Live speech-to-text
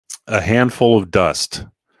A handful of dust.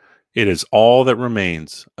 It is all that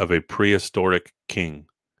remains of a prehistoric king.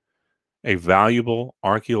 A valuable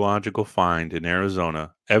archaeological find in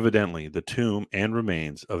Arizona, evidently the tomb and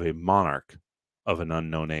remains of a monarch of an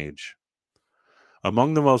unknown age.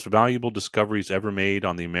 Among the most valuable discoveries ever made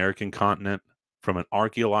on the American continent from an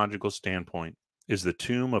archaeological standpoint is the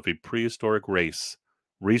tomb of a prehistoric race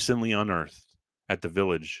recently unearthed at the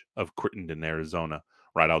village of Crittenden, Arizona,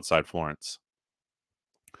 right outside Florence.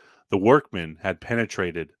 The workmen had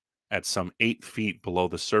penetrated at some 8 feet below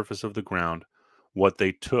the surface of the ground what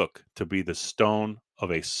they took to be the stone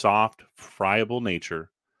of a soft, friable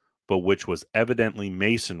nature, but which was evidently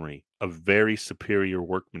masonry of very superior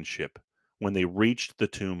workmanship when they reached the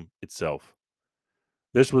tomb itself.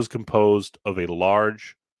 This was composed of a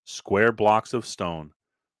large, square blocks of stone,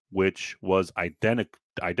 which was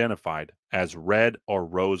identified as red or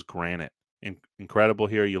rose granite. Incredible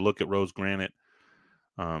here. You look at rose granite,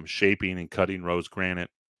 shaping and cutting rose granite.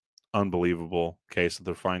 Unbelievable. Okay, so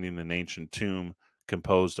they're finding an ancient tomb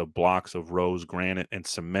composed of blocks of rose granite and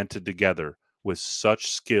cemented together with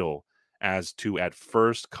such skill as to at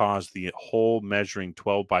first cause the whole measuring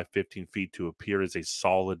 12 by 15 feet to appear as a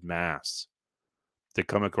solid mass. To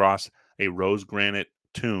come across a rose granite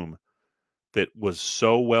tomb that was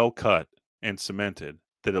so well cut and cemented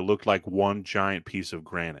that it looked like one giant piece of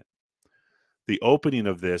granite. The opening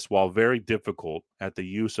of this, while very difficult at the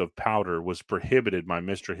use of powder, was prohibited by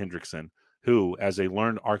Mr. Hendrickson, who, as a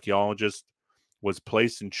learned archaeologist, was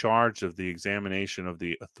placed in charge of the examination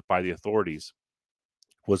by the authorities,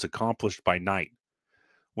 was accomplished by night,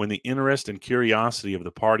 when the interest and curiosity of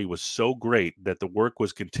the party was so great that the work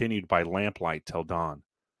was continued by lamplight till dawn.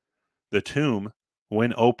 The tomb,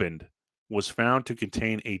 when opened, was found to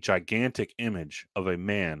contain a gigantic image of a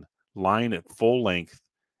man lying at full length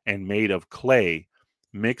and made of clay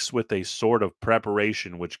mixed with a sort of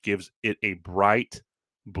preparation which gives it a bright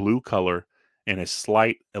blue color and a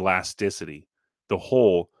slight elasticity, the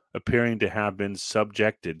whole appearing to have been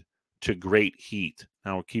subjected to great heat.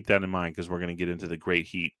 Now, we'll keep that in mind because we're going to get into the great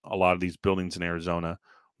heat. A lot of these buildings in Arizona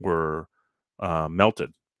were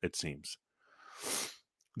melted, it seems.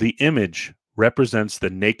 The image represents the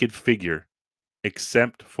naked figure,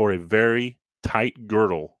 except for a very tight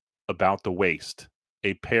girdle about the waist,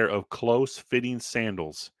 a pair of close-fitting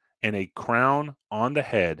sandals, and a crown on the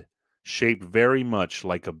head shaped very much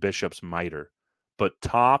like a bishop's mitre, but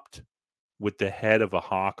topped with the head of a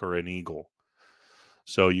hawk or an eagle.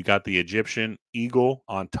 So you got the Egyptian eagle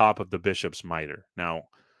on top of the bishop's mitre. Now,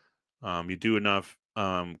 you do enough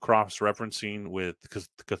cross-referencing with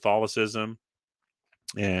Catholicism,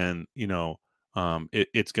 and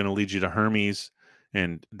it's going to lead you to Hermes,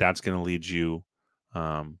 and that's going to lead you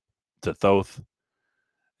to Thoth,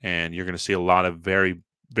 and you're going to see a lot of very,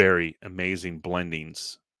 very amazing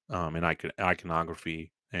blendings in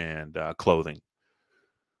iconography and clothing.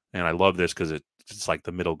 And I love this because it's like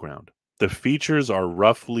the middle ground. The features are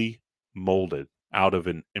roughly molded out of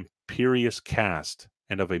an imperious cast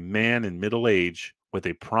and of a man in middle age with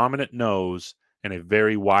a prominent nose and a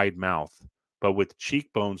very wide mouth, but with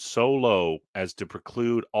cheekbones so low as to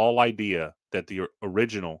preclude all idea that the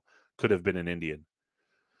original could have been an Indian.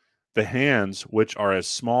 The hands, which are as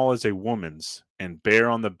small as a woman's and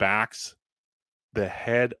bear on the backs the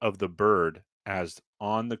head of the bird as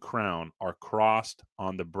on the crown, are crossed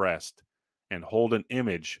on the breast and hold an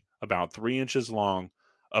image about 3 inches long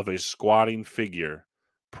of a squatting figure,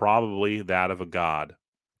 probably that of a god.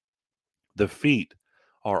 The feet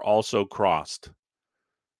are also crossed,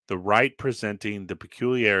 the right presenting the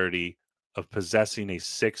peculiarity of possessing a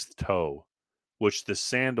sixth toe, which the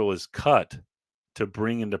sandal is cut to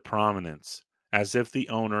bring into prominence, as if the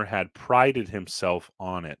owner had prided himself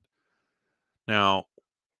on it. Now,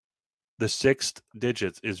 the sixth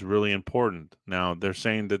digits is really important. Now, they're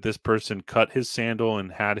saying that this person cut his sandal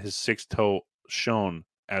and had his sixth toe shown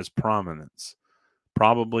as prominence.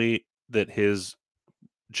 Probably that his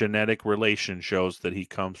genetic relation shows that he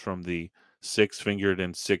comes from the six-fingered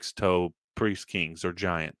and six-toe priest kings or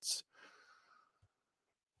giants.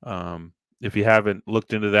 If you haven't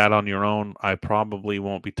looked into that on your own, I probably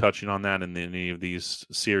won't be touching on that in any of these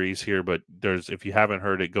series here. But if you haven't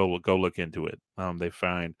heard it, go look into it.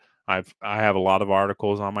 I have a lot of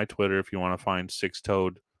articles on my Twitter if you want to find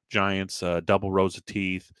six-toed giants, double rows of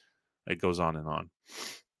teeth. It goes on and on.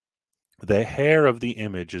 The hair of the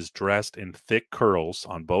image is dressed in thick curls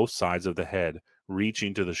on both sides of the head,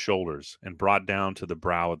 reaching to the shoulders and brought down to the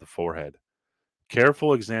brow of the forehead.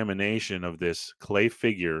 Careful examination of this clay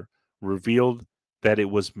figure revealed that it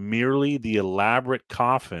was merely the elaborate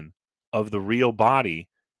coffin of the real body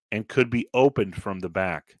and could be opened from the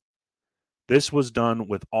back. This was done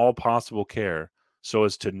with all possible care so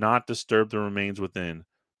as to not disturb the remains within,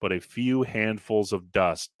 but a few handfuls of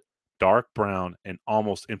dust, dark brown and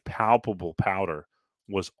almost impalpable powder,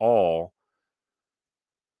 was all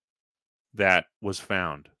that was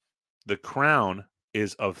found. The crown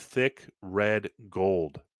is of thick red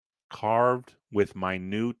gold, carved with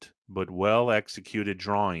minute but well executed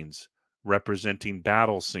drawings representing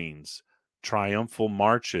battle scenes, triumphal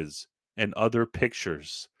marches, and other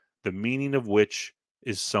pictures, the meaning of which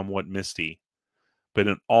is somewhat misty. But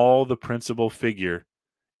in all, the principal figure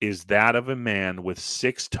is that of a man with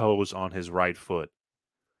 6 toes on his right foot.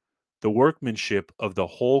 The workmanship of the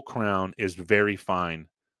whole crown is very fine.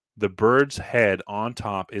 The bird's head on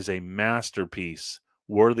top is a masterpiece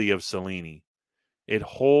worthy of Cellini. It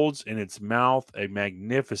holds in its mouth a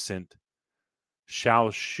magnificent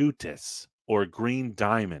chalchutis, or green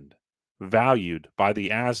diamond, valued by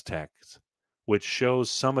the Aztecs, which shows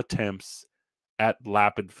some attempts at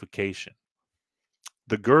lapidification.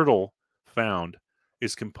 The girdle found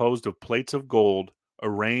is composed of plates of gold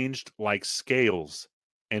arranged like scales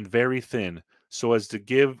and very thin, so as to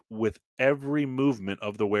give with every movement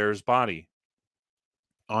of the wearer's body.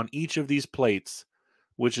 On each of these plates,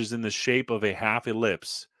 which is in the shape of a half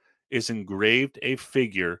ellipse, is engraved a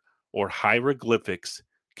figure or hieroglyphics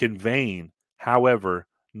conveying, however,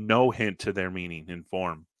 no hint to their meaning and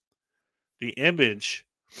form. The image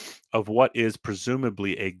of what is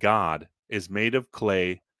presumably a god is made of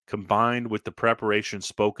clay combined with the preparation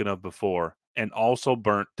spoken of before, and also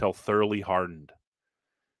burnt till thoroughly hardened.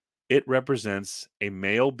 It represents a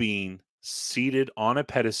male being seated on a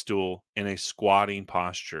pedestal in a squatting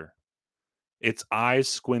posture, its eyes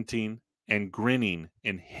squinting and grinning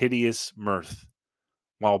in hideous mirth,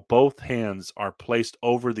 while both hands are placed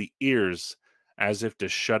over the ears as if to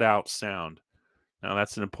shut out sound. Now,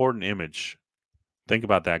 that's an important image. Think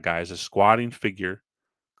about that, guys. A squatting figure,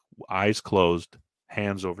 eyes closed,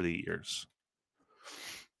 hands over the ears.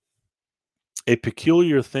 A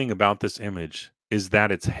peculiar thing about this image is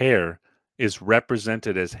that its hair is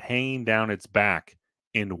represented as hanging down its back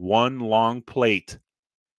in one long plait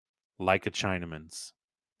like a Chinaman's.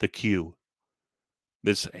 The queue.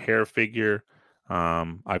 This hair figure,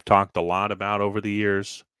 I've talked a lot about over the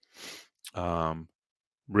years.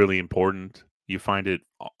 Really important. You find it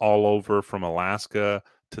all over from Alaska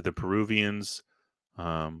to the Peruvians.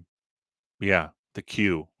 Yeah, the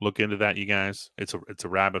queue. Look into that, you guys. It's a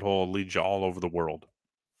rabbit hole. It leads you all over the world.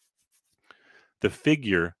 The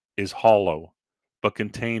figure is hollow, but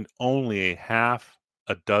contained only a half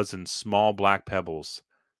a dozen small black pebbles,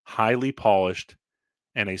 highly polished,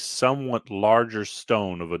 and a somewhat larger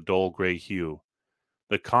stone of a dull gray hue.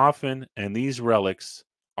 The coffin and these relics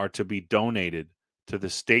are to be donated to the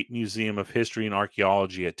State Museum of History and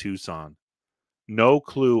Archaeology at Tucson. No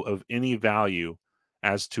clue of any value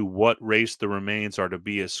as to what race the remains are to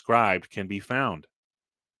be ascribed can be found,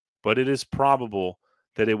 but it is probable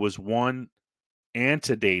that it was one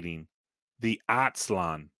antedating the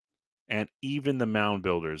Atzlan and even the mound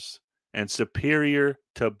builders, and superior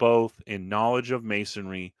to both in knowledge of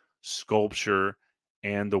masonry, sculpture,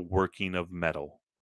 and the working of metal.